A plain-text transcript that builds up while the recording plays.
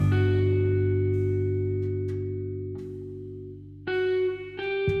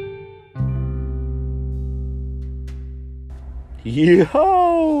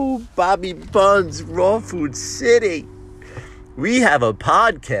Yo, Bobby Buns, Raw Food City. We have a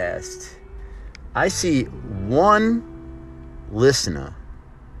podcast. I see one listener.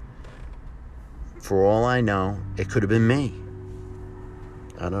 For all I know, it could have been me.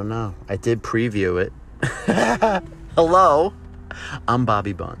 I don't know. I did preview it. Hello, I'm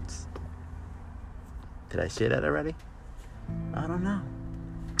Bobby Buns. Did I say that already? I don't know.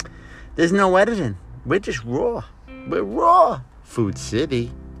 There's no editing. We're just raw. We're raw. Food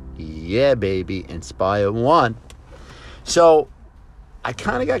City. Yeah, baby. Inspire One. So, I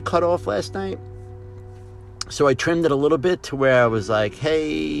kind of got cut off last night. So I trimmed it a little bit to where I was like,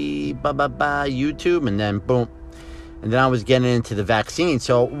 hey, YouTube, and then boom. And then I was getting into the vaccine.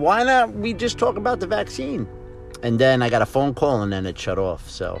 So why not we just talk about the vaccine? And then I got a phone call and then it shut off.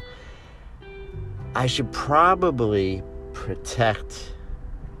 So I should probably put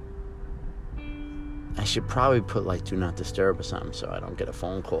like do not disturb or something so I don't get a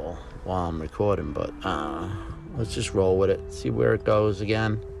phone call while I'm recording. But let's just roll with it. See where it goes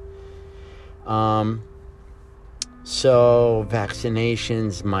again. So,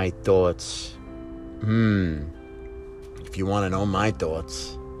 vaccinations, my thoughts. If you want to know my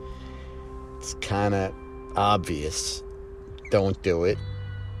thoughts, it's kind of obvious. Don't do it.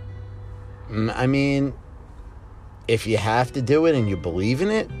 I mean, if you have to do it and you believe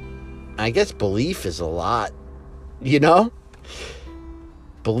in it, I guess belief is a lot. You know?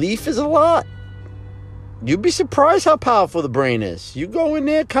 Belief is a lot. You'd be surprised how powerful the brain is. You go in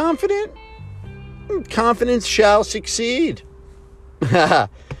there confident. Confidence shall succeed.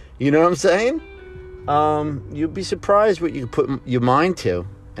 You know what I'm saying? You'd be surprised what you put your mind to,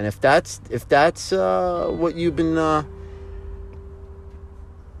 and if that's what you've been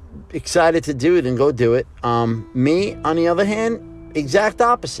excited to do, then go do it. Me, on the other hand, exact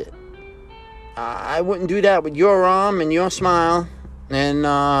opposite. I wouldn't do that with your arm and your smile, and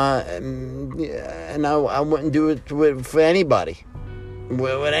I wouldn't do it for anybody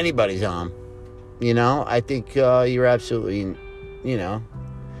with anybody's arm. You know, I think you're absolutely,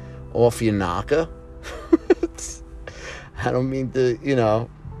 off your knocker. I don't mean to,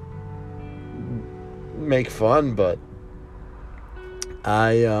 make fun, but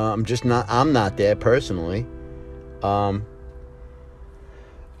I'm not there personally.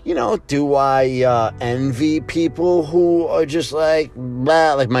 Do I envy people who are just like,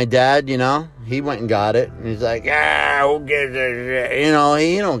 blah, like my dad, he went and got it. And he's like, who gives a shit? He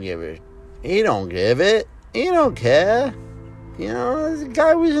don't give it. He don't give it. He don't care. This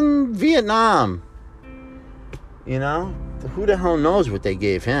guy was in Vietnam. Who the hell knows what they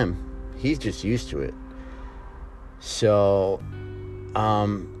gave him? He's just used to it. So,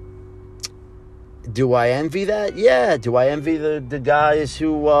 do I envy that? Yeah. Do I envy the guys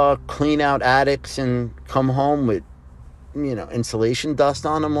who clean out attics and come home with, insulation dust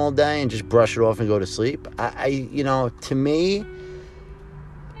on them all day and just brush it off and go to sleep? To me,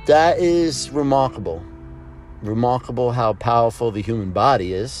 that is remarkable. Remarkable how powerful the human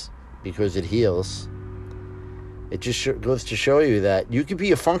body is because it heals. It just goes to show you that you could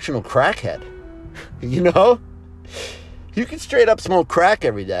be a functional crackhead. You can straight up smoke crack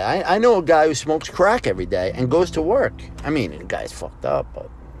every day. I know a guy who smokes crack every day and goes to work. I mean, the guy's fucked up, but,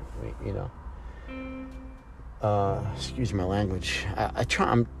 excuse my language.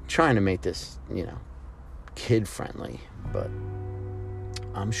 I'm trying to make this, kid-friendly, but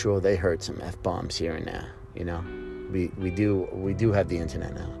I'm sure they heard some F-bombs here and there, We do have the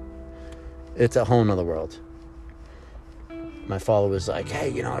internet now. It's a whole nother world. My father was like, hey,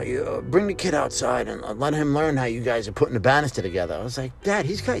 you bring the kid outside and let him learn how you guys are putting the banister together. I was like, Dad,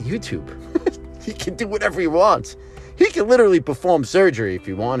 he's got YouTube. He can do whatever he wants. He can literally perform surgery if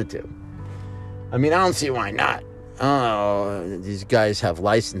he wanted to. I mean, I don't see why not. Oh, these guys have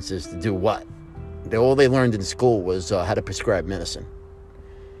licenses to do what? All they learned in school was how to prescribe medicine.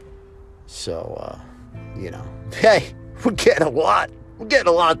 So, hey, we're getting a lot. We're getting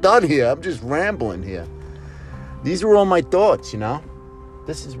a lot done here. I'm just rambling here. These are all my thoughts,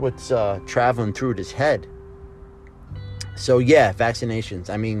 This is what's traveling through his head. So, yeah,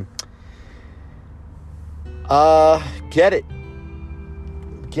 vaccinations. I mean, get it.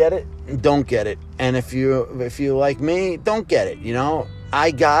 Get it and don't get it. And if you like me, don't get it,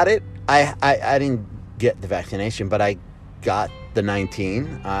 I got it. I didn't get the vaccination, but I got the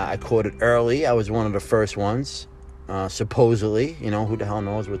 19. I caught it early. I was one of the first ones, supposedly. Who the hell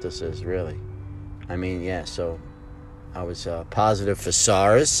knows what this is, really? I mean, yeah, so I was positive for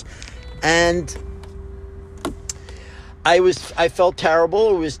SARS. And I felt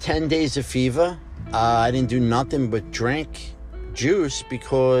terrible. It was 10 days of fever. I didn't do nothing but drink juice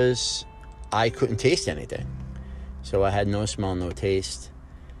because I couldn't taste anything. So I had no smell, no taste.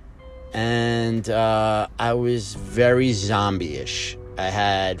 And I was very zombie-ish. I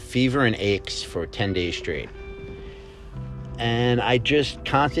had fever and aches for 10 days straight. And I just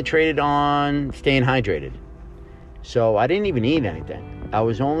concentrated on staying hydrated. So I didn't even eat anything. I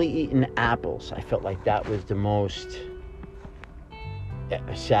was only eating apples. I felt like that was the most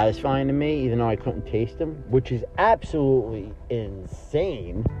satisfying to me, even though I couldn't taste them, which is absolutely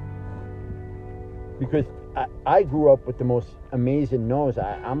insane. Because I grew up with the most amazing nose.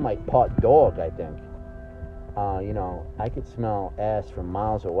 I'm like part dog, I think. I could smell ass from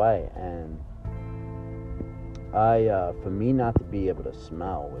miles away, and for me not to be able to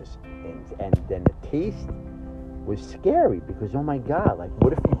smell was, and then the taste was scary, because oh my God, like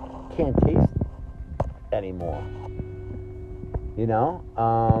what if you can't taste anymore?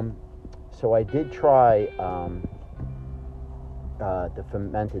 So I did try the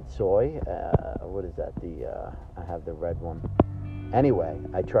fermented soy. What is that? I have the red one. Anyway,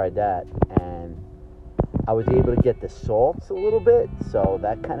 I tried that, and I was able to get the salts a little bit, so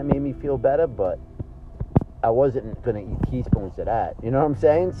that kind of made me feel better, but I wasn't going to eat teaspoons of that. You know what I'm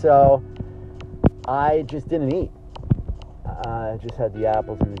saying? So I just didn't eat. I just had the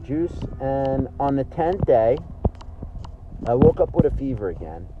apples and the juice, and on the 10th day, I woke up with a fever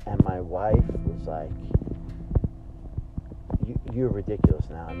again, and my wife was like, you're ridiculous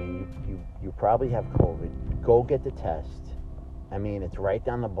now. I mean, you probably have COVID. Go get the test. I mean, it's right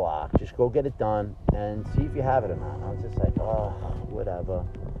down the block. Just go get it done and see if you have it or not. And I was just like, oh, whatever.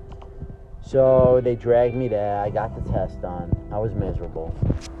 So they dragged me there. I got the test done. I was miserable.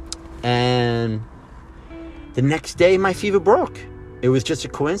 And the next day, my fever broke. It was just a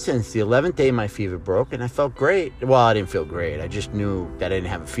coincidence. The 11th day, my fever broke, and I felt great. Well, I didn't feel great. I just knew that I didn't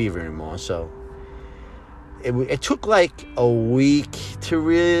have a fever anymore, so it took like a week to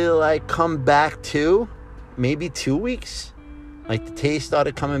really like come back to, maybe 2 weeks. Like the taste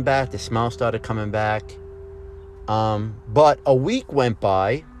started coming back, the smell started coming back. But a week went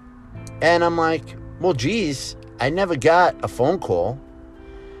by, and I'm like, well, geez, I never got a phone call.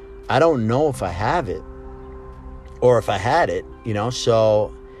 I don't know if I have it or if I had it,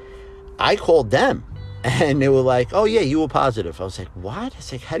 so I called them, and they were like, oh yeah, you were positive. I was like, what?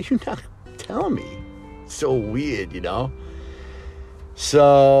 It's like, how do you not tell me? So weird,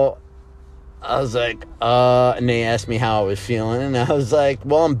 So I was like, and they asked me how I was feeling, and I was like,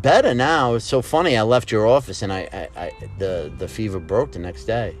 well, I'm better now. It's so funny. I left your office, and the fever broke the next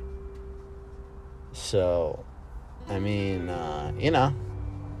day. So, I mean,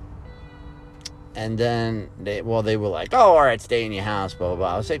 and then they were like, oh, all right, stay in your house, blah, blah,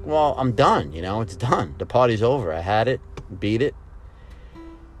 blah. I was like, well, I'm done, it's done. The party's over. I had it, beat it.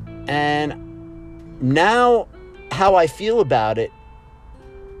 And now, how I feel about it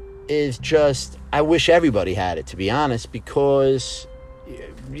is just, I wish everybody had it, to be honest, because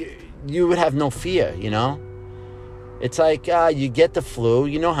you would have no fear, It's like, you get the flu,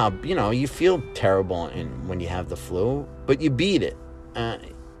 you feel terrible when you have the flu, but you beat it.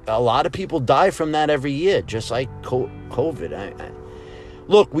 A lot of people die from that every year, just like COVID.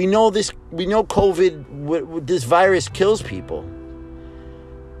 Look, we know COVID, this virus kills people,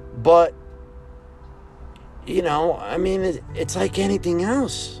 but I mean, it's like anything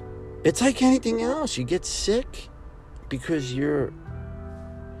else. It's like anything else. You get sick because your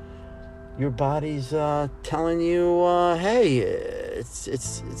body's telling you, hey,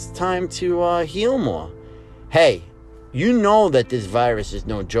 it's time to heal more. Hey, that this virus is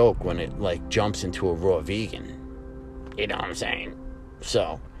no joke when it like jumps into a raw vegan. You know what I'm saying?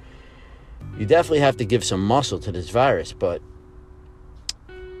 So you definitely have to give some muscle to this virus, but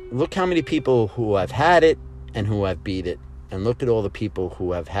look how many people who have had it and who have beat it, and look at all the people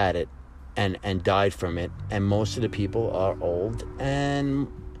who have had it and died from it, and most of the people are old and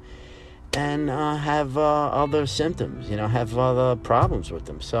have other symptoms, have other problems with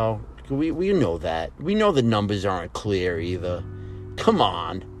them. So we know that. We know the numbers aren't clear either. Come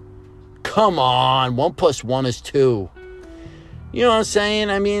on. 1 + 1 is 2. You know what I'm saying?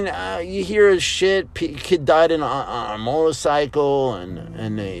 I mean, you hear shit. Kid died on a motorcycle,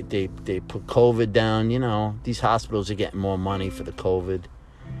 and they put COVID down. These hospitals are getting more money for the COVID.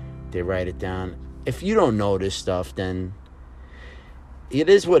 They write it down. If you don't know this stuff, then it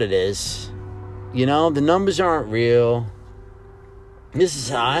is what it is. The numbers aren't real. This is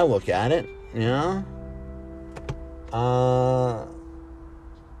how I look at it. I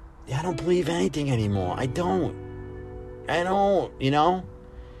don't believe anything anymore. I don't,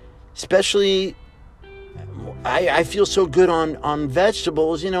 especially I feel so good on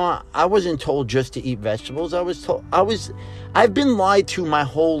vegetables. You know, I wasn't told just to eat vegetables. I've been lied to my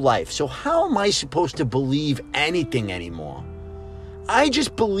whole life. So how am I supposed to believe anything anymore? I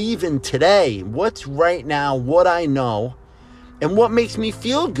just believe in today, what's right now, what I know, and what makes me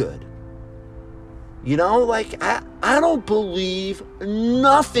feel good. You know, like, I don't believe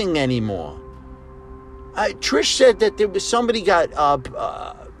nothing anymore. Trish said that there was somebody got,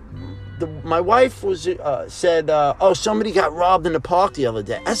 my wife was said, oh, somebody got robbed in the park the other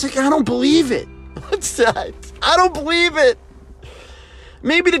day. I was like, I don't believe it. What's that? I don't believe it.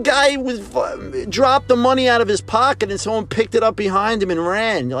 Maybe the guy dropped the money out of his pocket and someone picked it up behind him and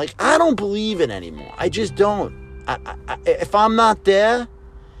ran. Like, I don't believe it anymore. I just don't. If I'm not there,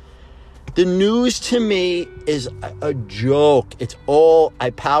 the news to me is a joke. It's all,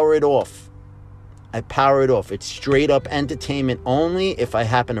 I power it off. It's straight up entertainment only if I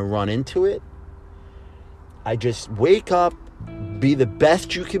happen to run into it. I just wake up, be the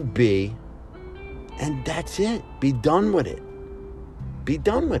best you can be, and that's it. Be done with it. Be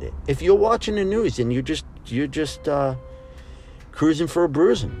done with it. If you're watching the news and you're just cruising for a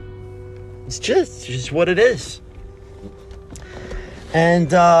bruising, it's just what it is.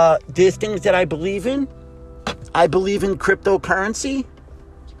 And there's things that I believe in. I believe in cryptocurrency.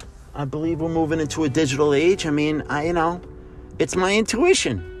 I believe we're moving into a digital age. I mean, it's my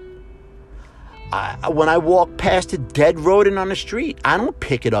intuition. When I walk past a dead rodent on the street, I don't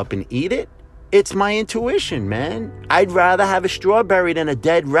pick it up and eat it. It's my intuition, man. I'd rather have a strawberry than a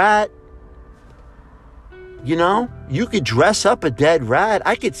dead rat. You know, you could dress up a dead rat.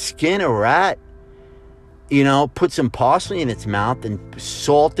 I could skin a rat, put some parsley in its mouth and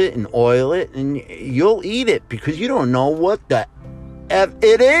salt it and oil it, and you'll eat it because you don't know what the F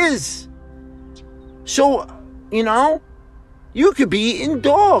it is. So, you could be eating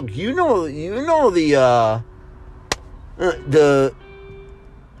dog. You know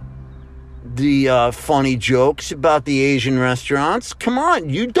the funny jokes about the Asian restaurants. Come on,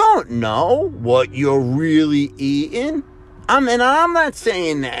 you don't know what you're really eating. I'm not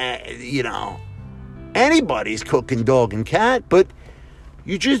saying anybody's cooking dog and cat, but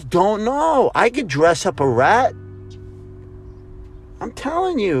you just don't know. I could dress up a rat. I'm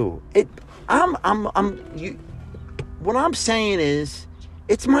telling you, what I'm saying is,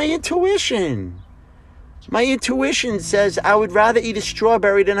 it's my intuition. My intuition says I would rather eat a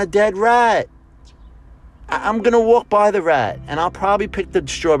strawberry than a dead rat. I'm going to walk by the rat, and I'll probably pick the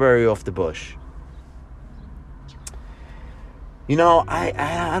strawberry off the bush.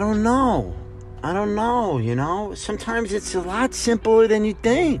 I don't know. I don't know, Sometimes it's a lot simpler than you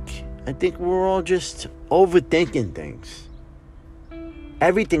think. I think we're all just overthinking things.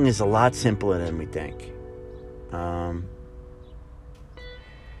 Everything is a lot simpler than we think.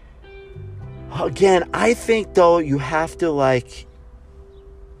 Again, I think, though, you have to,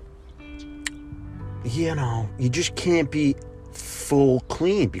 you just can't be full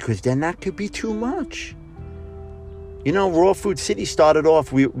clean, because then that could be too much. Raw Food City started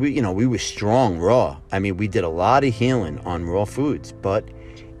off, we were strong raw. I mean, we did a lot of healing on raw foods, but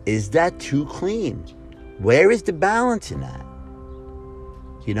is that too clean? Where is the balance in that?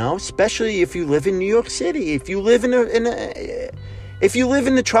 Especially if you live in New York City, if you live in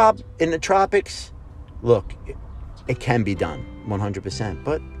the tropics, look, it can be done 100%,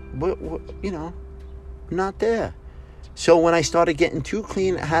 but we're not there. So when I started getting too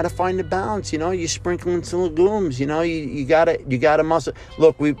clean, I had to find the balance. You sprinkle in some legumes. You gotta muscle.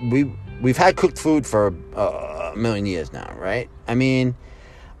 Look, we've had cooked food for a million years now, right? I mean,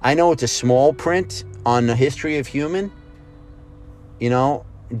 I know it's a small print on the history of human.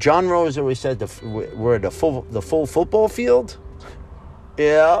 John Rose always said we're at the full football field.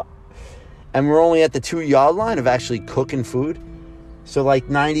 Yeah. And we're only at the 2-yard line of actually cooking food. So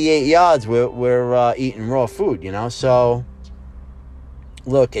 98 yards, we're eating raw food, So,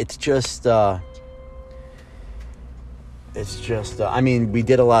 look, it's just, I mean, we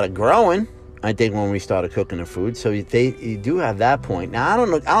did a lot of growing, I think, when we started cooking the food. So you do have that point. Now, I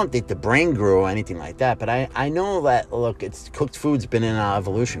don't think the brain grew or anything like that, but I know that, look, cooked food's been in our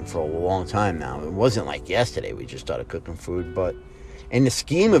evolution for a long time now. It wasn't like yesterday we just started cooking food, but in the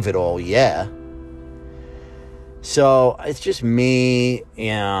scheme of it all, yeah. So it's just me,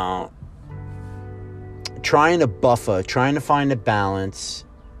 trying to buffer, trying to find a balance,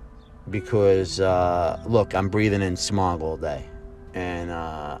 because, look, I'm breathing in smog all day, and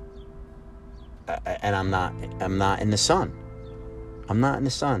I'm not in the sun. I'm not in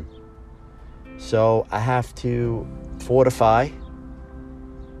the sun. So I have to fortify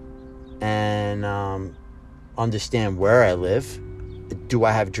and understand where I live. Do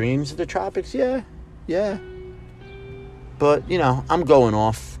I have dreams of the tropics? Yeah. But, I'm going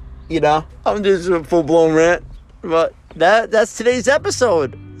off. I'm just a full-blown rant. But that's today's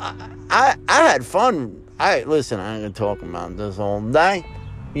episode. I had fun. Listen, I ain't going to talk about this all day.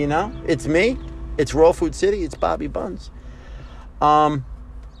 It's me. It's Raw Food City. It's Bobby Buns. Yeah.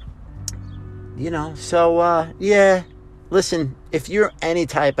 Listen, if you're any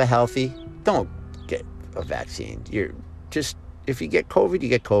type of healthy, don't get a vaccine. If you get COVID, you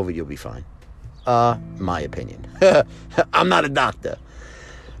get COVID, you'll be fine. My opinion. I'm not a doctor.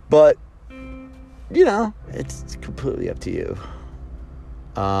 But, it's completely up to you.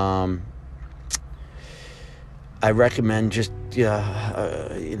 I recommend just, getting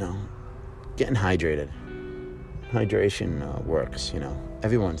hydrated. Hydration works,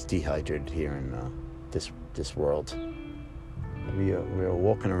 Everyone's dehydrated here in this world. We are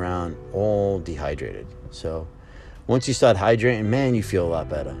walking around all dehydrated. So once you start hydrating, man, you feel a lot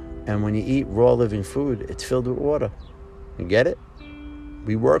better. And when you eat raw living food, it's filled with water. You get it?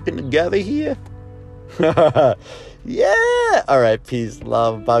 We working together here. Yeah. All right. Peace,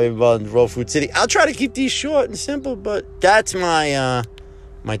 love, Bobby Buns, Raw Food City. I'll try to keep these short and simple, but that's my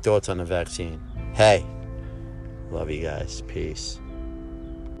thoughts on the vaccine. Hey, love you guys. Peace.